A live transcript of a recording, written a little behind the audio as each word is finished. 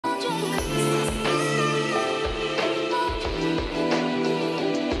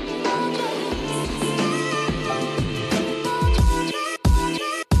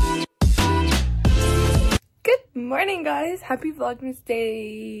morning, guys. Happy Vlogmas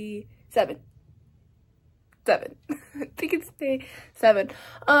day 7. I think it's day 7.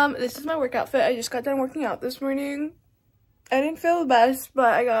 This is my work outfit. I just got done working out this morning. I didn't feel the best,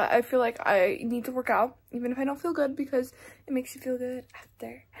 but I feel like I need to work out even if I don't feel good because it makes you feel good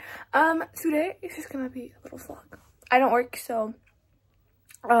after. Today is just gonna be a little vlog. I don't work, so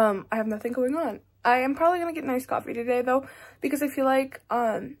I have nothing going on. I am probably gonna get nice coffee today though, because I feel like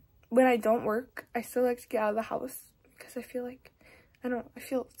when I don't work, I still like to get out of the house because I feel like I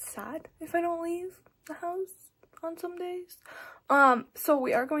feel sad if I don't leave the house on some days. So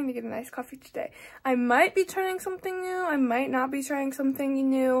we are going to get a nice coffee today. I might be trying something new. I might not be trying something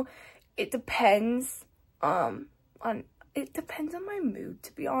new. It depends on my mood,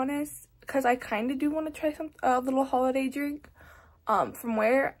 to be honest, because I kind of do want to try a little holiday drink. From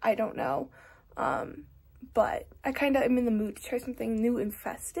where, I don't know. But I kind of am in the mood to try something new and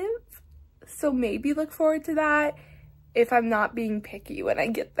festive. So maybe look forward to that if I'm not being picky when I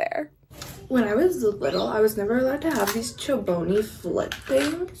get there. When I was little, I was never allowed to have these Choboni flip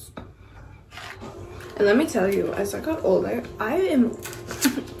things. And let me tell you, as I got older, I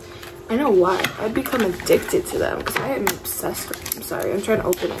know why. I've become addicted to them because I am obsessed with them. Sorry, I'm trying to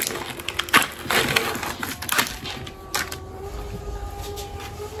open it.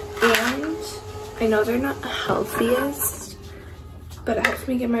 And I know they're not the healthiest, but it helps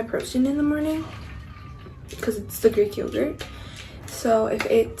me get my protein in the morning because it's the Greek yogurt. So if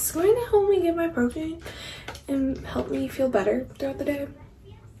it's going to help me get my protein and help me feel better throughout the day,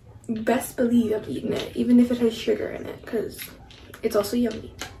 best believe I'm eating it, even if it has sugar in it, because it's also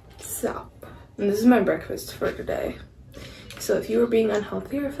yummy. So, and this is my breakfast for today. So if you are being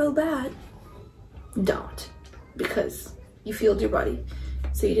unhealthy or feel bad, don't, because you fueled your body,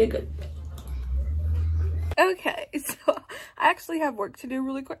 so you did good. Okay, so I actually have work to do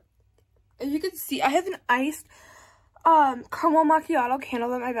really quick. As you can see, I have an iced caramel macchiato candle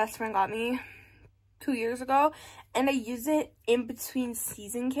that my best friend got me 2 years ago, and I use it in between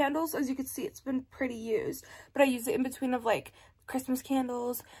season candles. As you can see, it's been pretty used, but I use it in between of like Christmas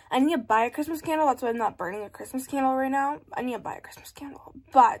candles. I need to buy a Christmas candle. That's why I'm not burning a Christmas candle right now. I need to buy a Christmas candle,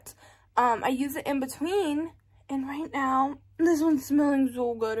 but I use it in between, and right now this one's smelling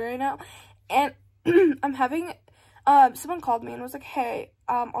so good right now. And I'm having someone called me and was like, hey,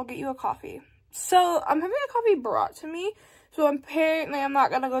 I'll get you a coffee. So I'm having a coffee brought to me, so apparently I'm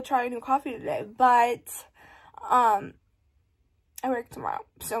not gonna go try a new coffee today, but I work tomorrow,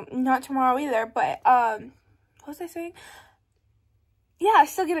 so not tomorrow either. But what was I saying? Yeah, I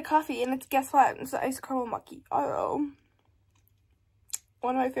still get a coffee, and it's, guess what, it's the iced caramel macchiato,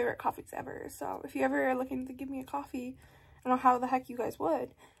 one of my favorite coffees ever. So if you ever are looking to give me a coffee, I don't know how the heck you guys would,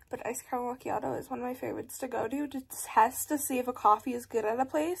 but iced caramel macchiato is one of my favorites to go to test to see if a coffee is good at a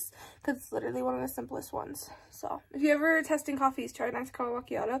place, because it's literally one of the simplest ones. So if you ever are testing coffees, try an iced caramel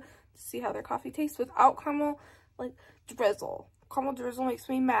macchiato to see how their coffee tastes without caramel like drizzle. Caramel drizzle makes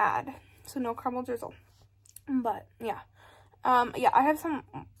me mad, so no caramel drizzle. But yeah, yeah, I have some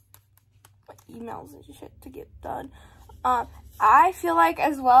emails and shit to get done. I feel like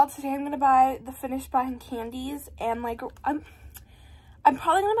as well today I'm gonna finish buying candies, and like I'm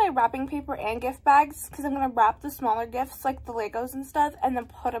probably going to buy wrapping paper and gift bags, because I'm going to wrap the smaller gifts, like the Legos and stuff, and then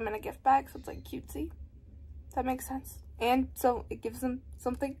put them in a gift bag, so it's, like, cutesy. Does that make sense? And so it gives them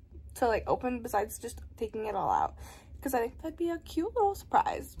something to, like, open besides just taking it all out, because I think that'd be a cute little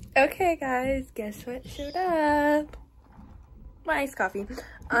surprise. Okay, guys, guess what showed up? My iced coffee.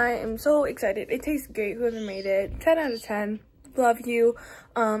 I am so excited. It tastes great. Whoever made it, 10 out of 10. Love you.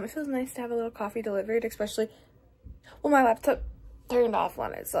 It feels nice to have a little coffee delivered, especially, well, my laptop turned off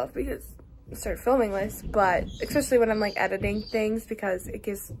on itself because I started filming this, but especially when I'm like editing things, because it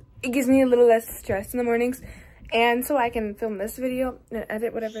gives me a little less stress in the mornings, and so I can film this video and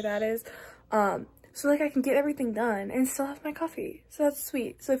edit whatever that is, so like I can get everything done and still have my coffee. So that's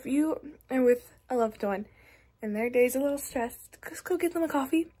sweet. So if you are with a loved one and their day's a little stressed, just go get them a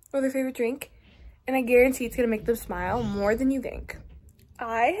coffee or their favorite drink, and I guarantee it's gonna make them smile more than you think.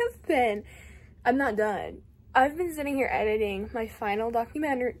 I'm not done. I've been sitting here editing my final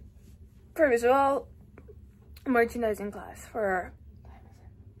documentary for visual merchandising class for,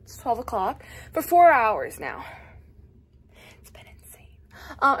 it's 12 o'clock, for 4 hours now. It's been insane.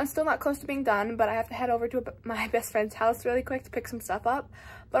 I'm still not close to being done, but I have to head over to my best friend's house really quick to pick some stuff up.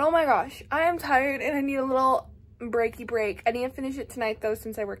 But oh my gosh, I am tired and I need a little breaky break. I need to finish it tonight though,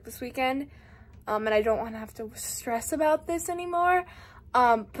 since I work this weekend. And I don't want to have to stress about this anymore.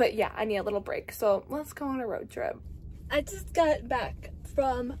 But yeah, I need a little break, so let's go on a road trip. I just got back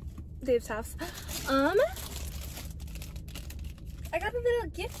from Dave's house. I got a little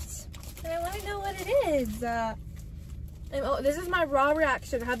gift, and I want to know what it is. And oh, this is my raw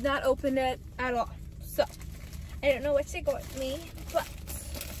reaction. I have not opened it at all. So, I don't know what she got me, but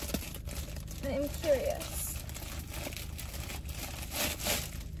I am curious.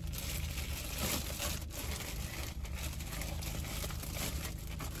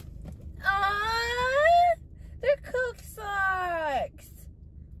 They're Coke socks.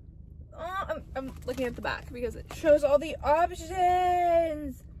 I'm looking at the back because it shows all the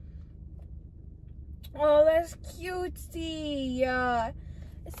options. Oh, that's cutesy.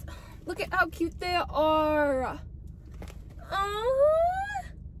 Look at how cute they are. Oh,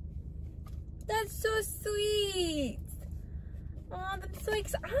 that's so sweet. Oh, that's so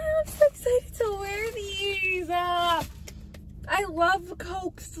exciting. I'm so excited to wear these. I love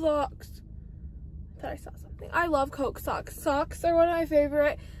Coke socks. I thought I saw something. I love Coke socks. Socks are one of my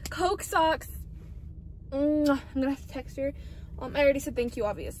favorite. Coke socks. I'm gonna have to text her. I already said thank you,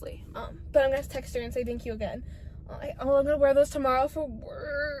 obviously. But I'm gonna have to text her and say thank you again. I'm gonna wear those tomorrow for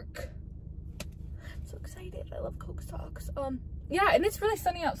work. I'm so excited. I love Coke socks. Yeah, and it's really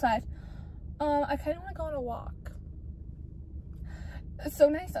sunny outside. I kind of want to go on a walk. It's so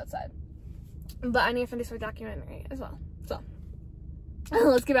nice outside. But I need to finish my documentary as well. So,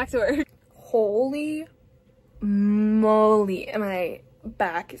 let's get back to work. Holy moly, my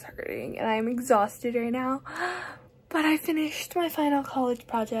back is hurting and I'm exhausted right now. But I finished my final college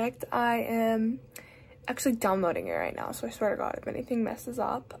project. I am actually downloading it right now, so I swear to God, if anything messes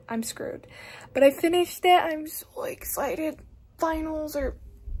up, I'm screwed. But I finished it. I'm so excited. Finals are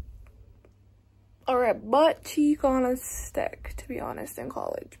a butt cheek on a stick, to be honest, in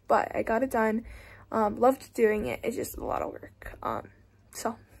college. But I got it done. Loved doing it. It's just a lot of work.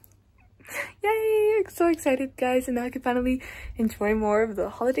 So yay! I'm so excited, guys, and now I can finally enjoy more of the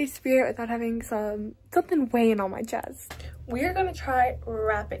holiday spirit without having something weighing on my chest. We're gonna try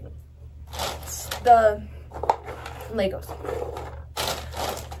wrapping the Legos.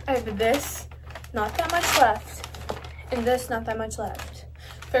 I have this, not that much left, and this, not that much left.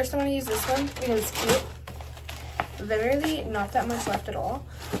 First, I'm gonna use this one because it's cute. Literally not that much left at all.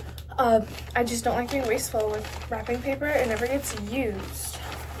 I just don't like being wasteful with wrapping paper. It never gets used.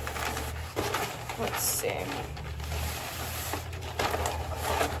 Let's see.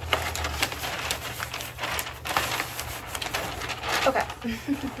 Okay.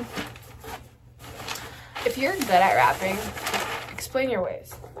 If you're good at wrapping, explain your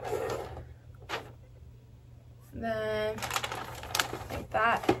ways. Then, like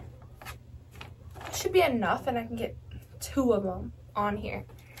that. Should be enough, and I can get 2 of them on here.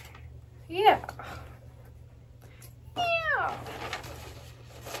 Yeah. Yeah.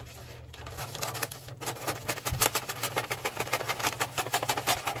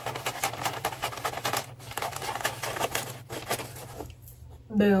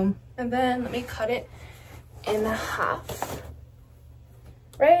 Boom. And then let me cut it in half.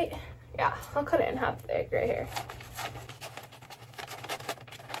 Right? Yeah, I'll cut it in half thick right here.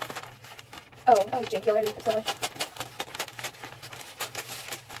 Oh, that was janky already. Sorry.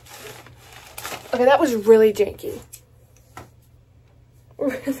 Okay, that was really janky.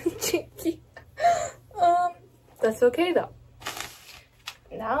 Really janky. That's okay though.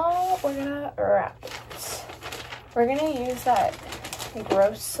 Now we're gonna wrap it. We're gonna use that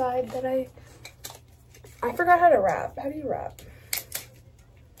gross side that I forgot how to wrap. How do you wrap?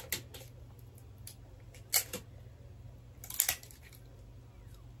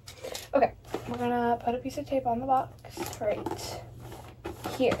 Okay, we're gonna put a piece of tape on the box right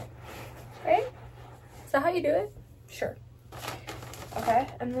here. Right? Is that how you do it? Sure. Okay,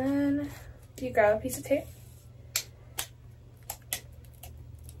 and then you grab a piece of tape.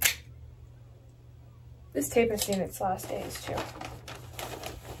 This tape has seen its last days too.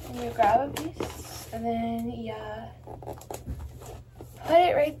 And you grab a piece, and then you put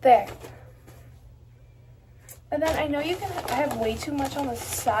it right there. And then I know you can have way too much on the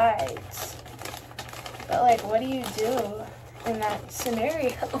sides, but like, what do you do in that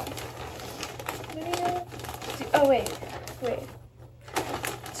scenario? What do you do? Oh, wait.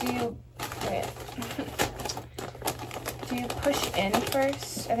 Do you push in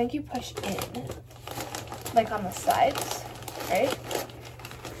first? I think you push in, like on the sides, right?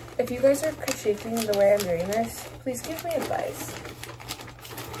 If you guys are critiquing the way I'm doing this, please give me advice.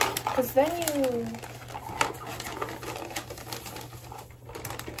 Because then you...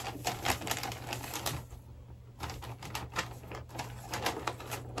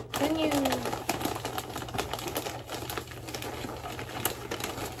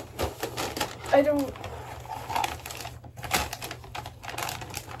 I don't...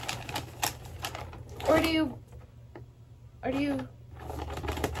 Or do you...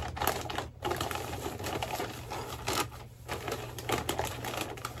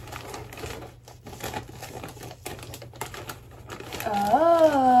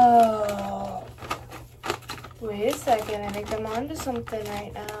 second. I think I'm onto something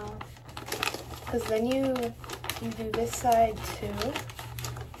right now. Because then you do this side too.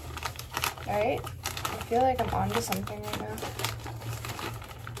 Right? I feel like I'm onto something right now.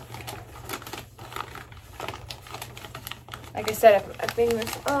 Like I said, I'm beating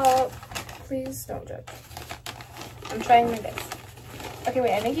this up. Please don't judge. I'm trying my best. Okay,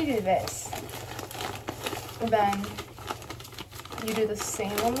 wait, I think you do this. Then you do the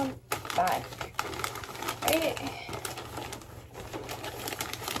same on the back. Right?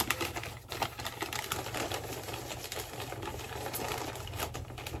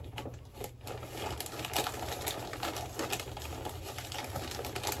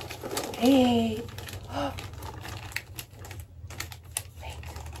 Hey.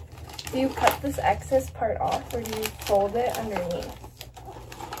 Do you cut this excess part off or do you fold it underneath?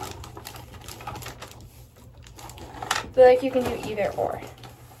 I feel like you can do either or.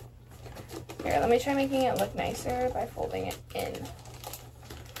 Here, let me try making it look nicer by folding it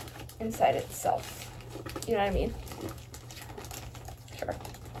inside itself. You know what I mean? Sure.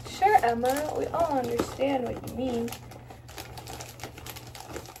 Sure, Emma. We all understand what you mean.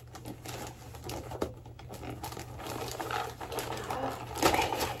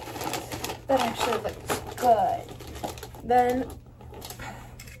 That actually looks good. Then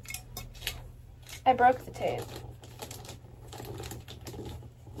I broke the tape.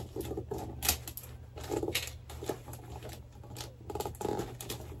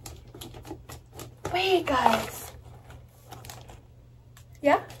 Wait, guys.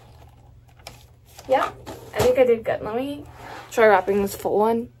 Yeah? Yeah? I think I did good. Let me try wrapping this full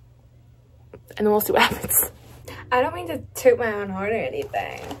one and then we'll see what happens. I don't mean to toot my own horn or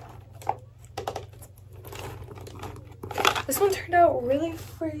anything. This one turned out really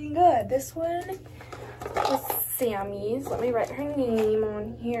freaking good. This one was Sammy's. Let me write her name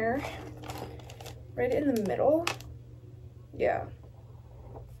on here. Right in the middle. Yeah.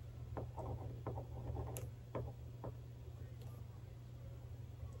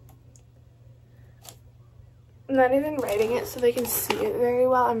 I'm not even writing it so they can see it very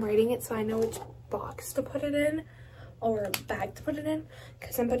well. I'm writing it so I know which box to put it in or bag to put it in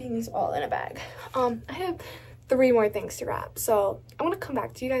because I'm putting these all in a bag. I have 3 more things to wrap, so I'm gonna come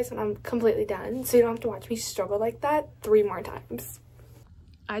back to you guys when I'm completely done so you don't have to watch me struggle like that 3 more times.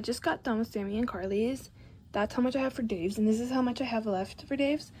 I just got done with Sammy and Carly's. That's how much I have for Dave's, and this is how much I have left for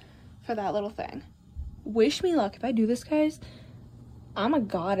Dave's for that little thing. Wish me luck if I do this, guys. I'm a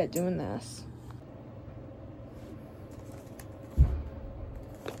god at doing this.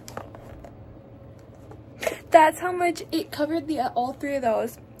 That's how much it covered all 3 of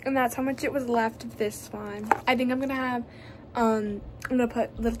those. And that's how much it was left of this one. I think I'm gonna have, I'm gonna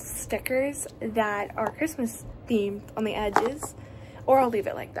put little stickers that are Christmas themed on the edges. Or I'll leave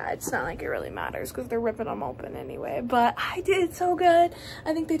it like that. It's not like it really matters because they're ripping them open anyway. But I did so good.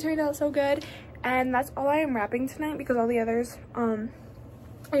 I think they turned out so good. And that's all I am wrapping tonight because all the others, I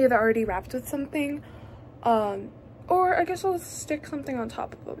either already wrapped with something, or I guess I'll stick something on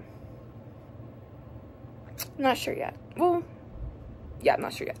top of them. I'm not sure yet. Well, yeah, I'm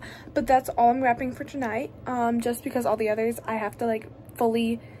not sure yet. But that's all I'm wrapping for tonight. Just because all the others I have to like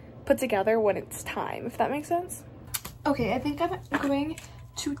fully put together when it's time, if that makes sense. Okay, I think I'm going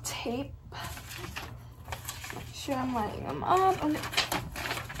to tape. Make sure I'm lining them up. I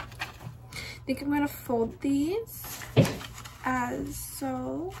think I'm gonna fold these as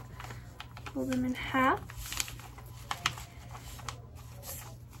so. Fold them in half.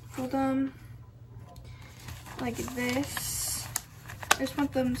 Fold them like this. I just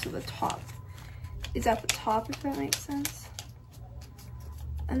want them so the top is at the top, if that makes sense.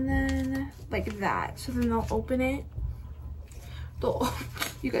 And then like that. So then they'll open it.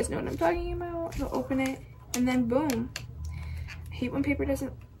 You guys know what I'm talking about. They'll open it and then boom. I hate when paper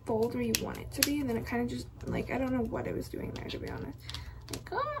doesn't fold where you want it to be, and then it kind of just like, I don't know what it was doing there, to be honest. Like,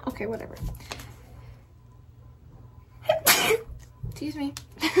 oh, okay, whatever. Excuse me.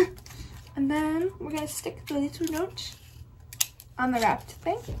 And then we're gonna stick the little note on the wrapped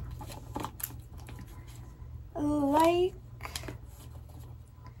thing, like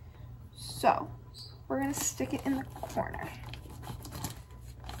so. We're gonna stick it in the corner.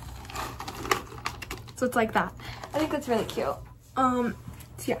 So it's like that. I think that's really cute. So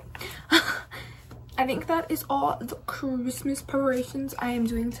yeah. I think that is all the Christmas preparations I am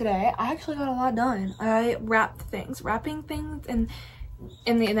doing today. I actually got a lot done. I wrapped things. Wrapping things and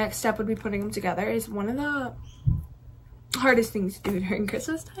the next step would be putting them together is one of the hardest things to do during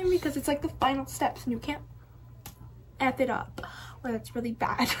Christmas time because it's like the final steps and you can't F it up or that's really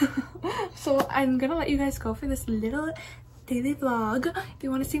bad. So I'm gonna let you guys go for this little daily vlog. If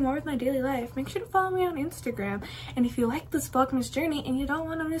you want to see more of my daily life, make sure to follow me on Instagram. And if you like this Vlogmas journey and you don't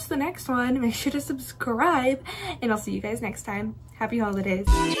want to miss the next one, make sure to subscribe. And I'll see you guys next time. Happy holidays.